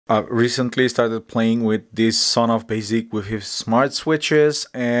I've recently started playing with this Sonoff basic with his smart switches,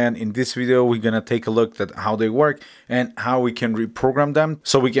 and in this video we're gonna take a look at how they work and how we can reprogram them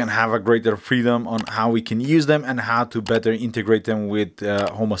so we can have a greater freedom on how we can use them and how to better integrate them with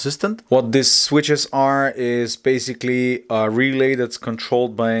Home Assistant. What these switches are is basically a relay that's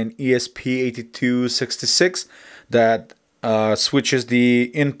controlled by an ESP8266 that switches the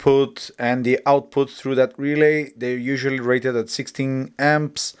input and the output through that relay. They're usually rated at 16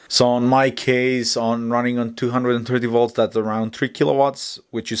 amps. So in my case, on running on 230 volts, that's around 3 kilowatts,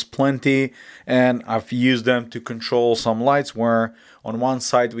 which is plenty. And I've used them to control some lights where on one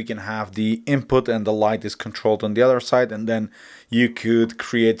side we can have the input and the light is controlled on the other side. And then you could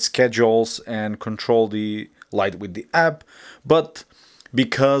create schedules and control the light with the app. But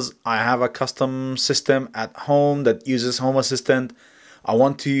because I have a custom system at home that uses Home Assistant, I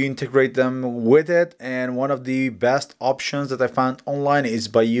want to integrate them with it, and one of the best options that I found online is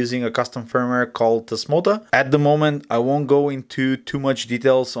by using a custom firmware called Tasmota. At the moment, I won't go into too much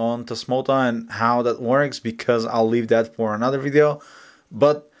details on Tasmota and how that works because I'll leave that for another video.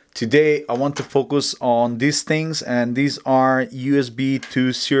 But today I want to focus on these things, and these are USB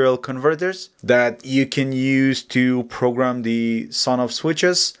to serial converters that you can use to program the Sonoff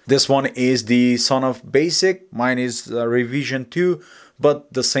switches. This one is the Sonoff Basic, mine is revision 2,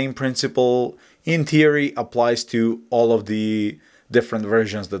 but the same principle in theory applies to all of the different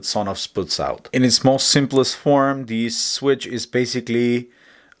versions that Sonoff puts out. In its most simplest form, the switch is basically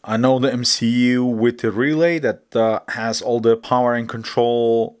an old MCU with a relay that has all the power and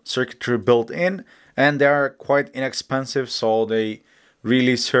control circuitry built in, and they are quite inexpensive, so they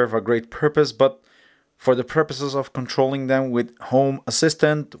really serve a great purpose. But for the purposes of controlling them with Home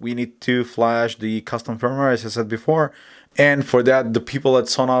Assistant, we need to flash the custom firmware, as I said before. And for that, the people at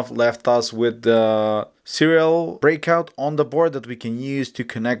Sonoff left us with the serial breakout on the board that we can use to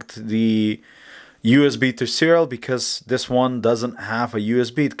connect the USB to serial, because this one doesn't have a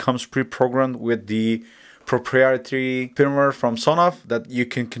USB. It comes pre-programmed with the proprietary firmware from Sonoff that you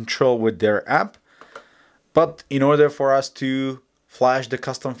can control with their app. But in order for us to flash the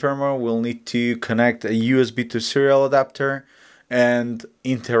custom firmware, we'll need to connect a USB to serial adapter and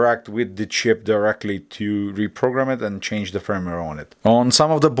interact with the chip directly to reprogram it and change the firmware on it. On some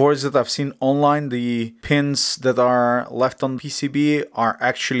of the boards that I've seen online, the pins that are left on PCB are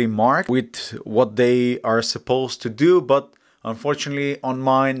actually marked with what they are supposed to do, but unfortunately on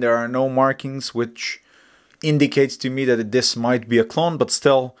mine there are no markings, which indicates to me that this might be a clone, but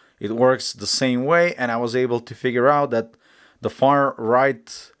still it works the same way. And I was able to figure out that the far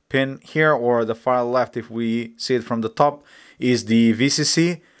right pin here, or the far left if we see it from the top, is the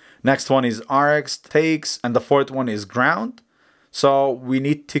VCC. Next one is RX, takes, and the fourth one is ground. So we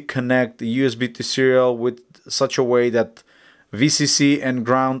need to connect the USB to serial with such a way that VCC and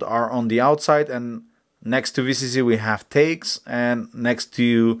ground are on the outside, and next to VCC we have takes, and next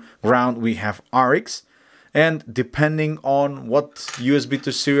to ground we have RX. And depending on what USB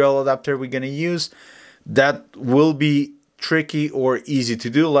to serial adapter we're gonna use, that will be tricky or easy to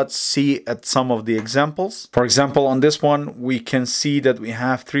do. Let's see at some of the examples. For example, on this one we can see that we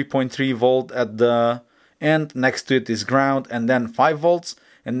have 3.3 volt at the end, next to it is ground, and then 5 volts,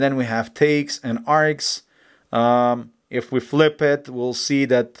 and then we have takes and RX. If we flip it, we'll see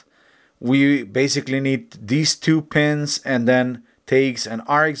that we basically need these two pins and then takes and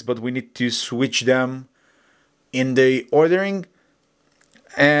RX, but we need to switch them in the ordering.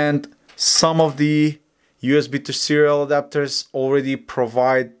 And some of the USB to serial adapters already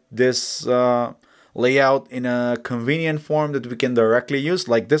provide this layout in a convenient form that we can directly use,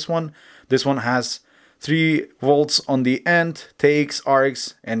 like this one. This one has 3 volts on the end, takes,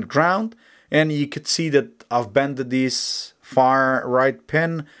 RX, and ground. And you could see that I've bended this far right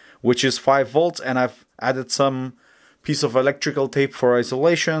pin, which is 5 volts, and I've added some piece of electrical tape for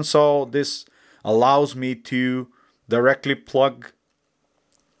isolation. So this allows me to directly plug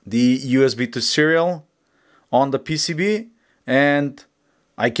the USB to serial on the PCB, and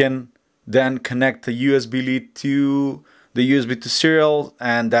I can then connect the USB lead to the USB to serial,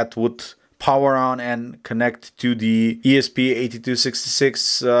 and that would power on and connect to the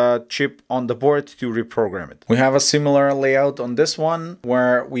ESP8266 chip on the board to reprogram it. We have a similar layout on this one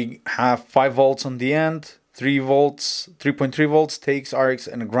where we have 5 volts on the end, 3 volts, 3.3 volts, takes, RX,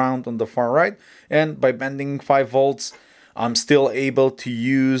 and ground on the far right. And by bending 5 volts, I'm still able to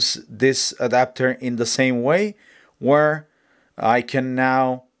use this adapter in the same way, where I can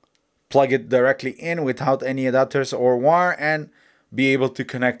now plug it directly in without any adapters or wire and be able to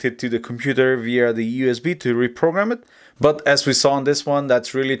connect it to the computer via the USB to reprogram it. But as we saw on this one,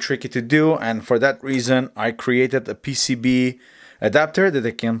 that's really tricky to do, and for that reason I created a PCB adapter that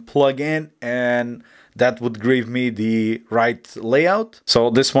I can plug in, and that would give me the right layout. So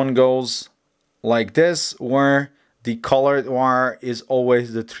this one goes like this, where the colored wire is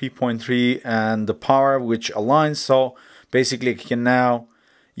always the 3.3 and the power which aligns. So basically I can now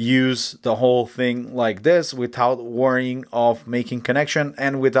use the whole thing like this without worrying of making connection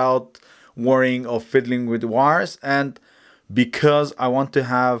and without worrying of fiddling with wires. And because I want to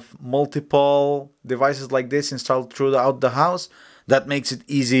have multiple devices like this installed throughout the house, that makes it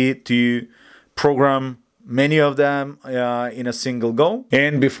easy to program many of them in a single go.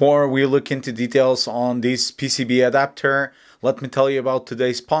 And before we look into details on this PCB adapter, let me tell you about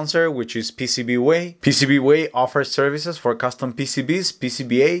today's sponsor, which is PCBWay. PCBWay offers services for custom PCBs,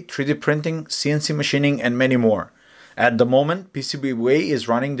 PCBA, 3D printing, CNC machining, and many more. At the moment, PCBWay is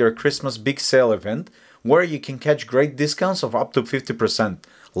running their Christmas big sale event, where you can catch great discounts of up to 50%,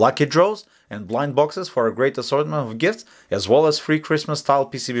 lucky draws, and blind boxes for a great assortment of gifts, as well as free Christmas-style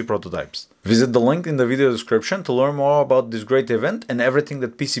PCB prototypes. Visit the link in the video description to learn more about this great event and everything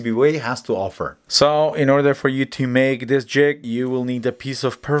that PCBWay has to offer. So, in order for you to make this jig, you will need a piece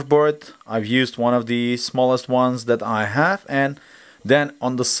of perf board. I've used one of the smallest ones that I have, and then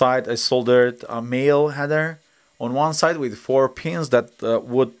on the side I soldered a male header on one side with 4 pins that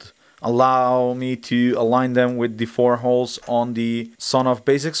would allow me to align them with the 4 holes on the Sonoff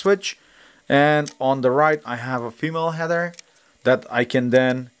basic switch. And on the right I have a female header that I can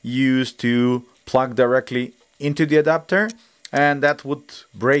then use to plug directly into the adapter, and that would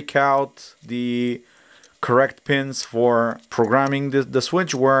break out the correct pins for programming the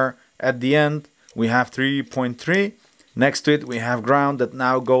switch, where at the end we have 3.3. Next to it we have ground that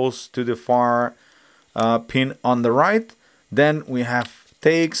now goes to the far pin on the right. Then we have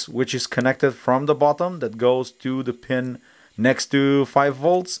takes, which is connected from the bottom, that goes to the pin next to 5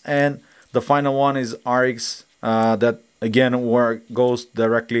 volts, and the final one is RX that again goes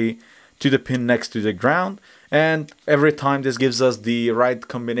directly to the pin next to the ground. And every time this gives us the right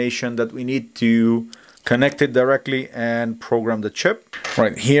combination that we need to connect it directly and program the chip.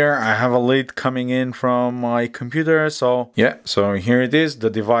 Right here I have a lead coming in from my computer, so yeah, so here it is.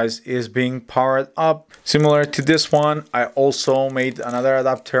 The device is being powered up. Similar to this one, I also made another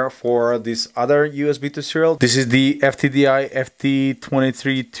adapter for this other USB to serial. This is the FTDI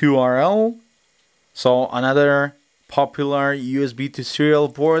FT232RL, so another popular USB to serial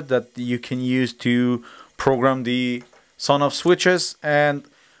board that you can use to program the Sonoff switches. And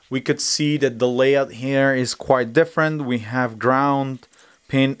we could see that the layout here is quite different. We have ground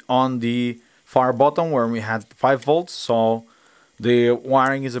pin on the far bottom where we had 5 volts, so the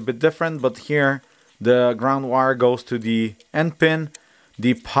wiring is a bit different, but here the ground wire goes to the end pin.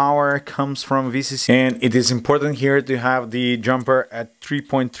 The power comes from VCC, and it is important here to have the jumper at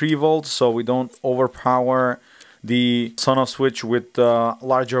 3.3 volts so we don't overpower the Sonoff switch with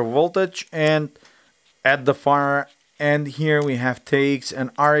larger voltage. And at the far end here we have takes and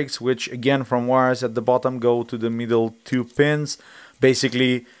RX, which again from wires at the bottom go to the middle 2 pins,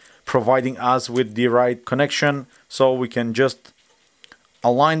 basically providing us with the right connection, so we can just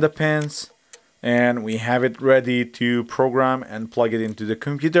align the pins and we have it ready to program and plug it into the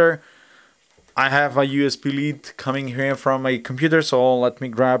computer. I have a USB lead coming here from my computer, so let me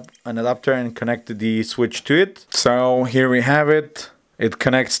grab an adapter and connect the switch to it. So here we have it. It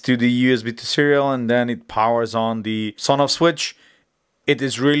connects to the USB to serial, and then it powers on the Sonoff switch. It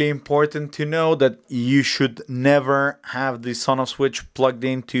is really important to know that you should never have the Sonoff switch plugged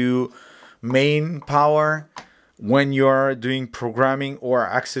into main power when you're doing programming or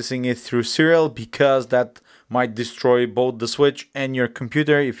accessing it through serial, because that might destroy both the switch and your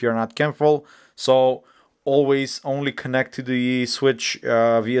computer if you're not careful. So always only connect to the switch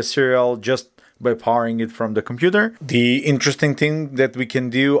via serial just by powering it from the computer. The interesting thing that we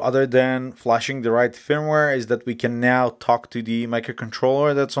can do other than flashing the right firmware is that we can now talk to the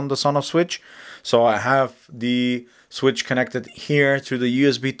microcontroller that's on the Sonoff switch. So I have the switch connected here through the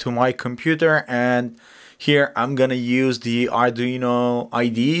USB to my computer, and here I'm gonna use the Arduino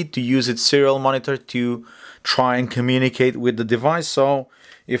IDE to use its serial monitor to try and communicate with the device. So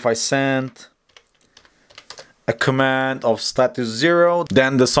if I send a command of status 0,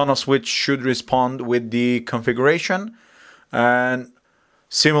 then the Sonoff switch should respond with the configuration. And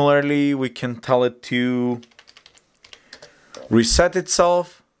similarly, we can tell it to reset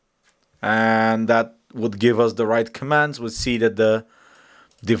itself, and that would give us the right commands. We'll see that the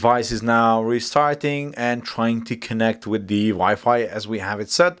device is now restarting and trying to connect with the Wi-Fi as we have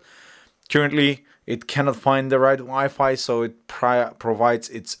it set. Currently, it cannot find the right Wi-Fi, so it provides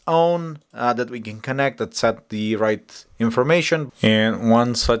its own that we can connect that set the right information. And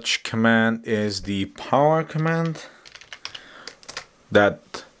one such command is the power command.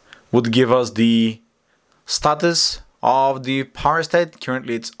 that would give us the status of the power state.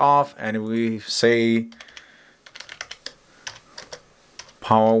 Currently it's off, and we say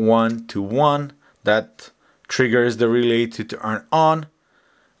power 1 to 1, that triggers the relay to turn on.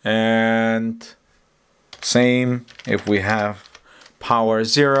 And same if we have power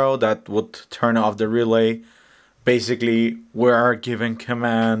 0, that would turn off the relay. Basically, we are giving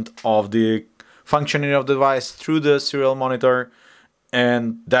command of the functioning of the device through the serial monitor,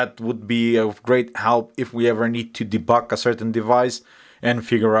 and that would be of great help if we ever need to debug a certain device and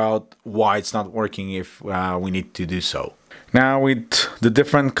figure out why it's not working if we need to do so. Now, with the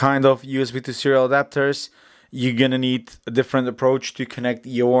different kind of USB to serial adapters, you're gonna need a different approach to connect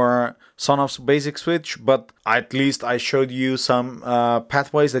your Sonoff's basic switch, but at least I showed you some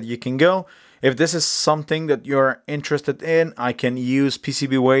pathways that you can go. If this is something that you're interested in, I can use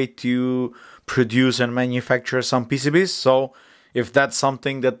PCBWay to produce and manufacture some PCBs. So if that's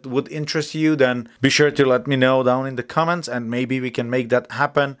something that would interest you, then be sure to let me know down in the comments, and maybe we can make that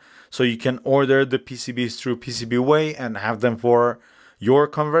happen so you can order the PCBs through PCBWay and have them for your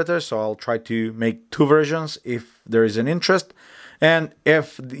converter. So I'll try to make 2 versions if there is an interest. And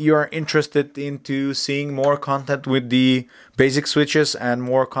if you're interested into seeing more content with the basic switches and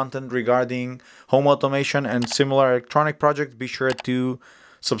more content regarding home automation and similar electronic projects, be sure to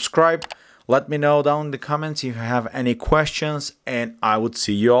subscribe. Let me know down in the comments if you have any questions, and I would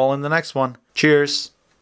see you all in the next one. Cheers!